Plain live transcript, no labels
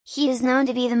Heat is known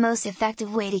to be the most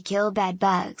effective way to kill bed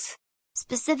bugs.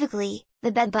 Specifically,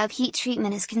 the bedbug heat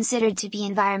treatment is considered to be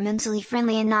environmentally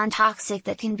friendly and non-toxic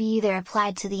that can be either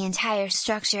applied to the entire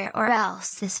structure or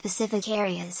else the specific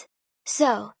areas.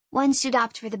 So, one should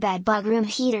opt for the bedbug room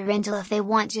heater rental if they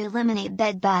want to eliminate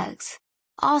bed bugs.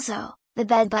 Also, the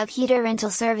bedbug heater rental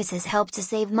services help to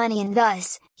save money and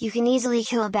thus, you can easily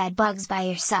kill bed bugs by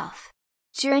yourself.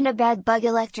 To rent a bedbug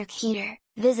electric heater,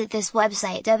 visit this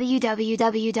website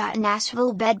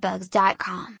www.nashvillebedbugs.com.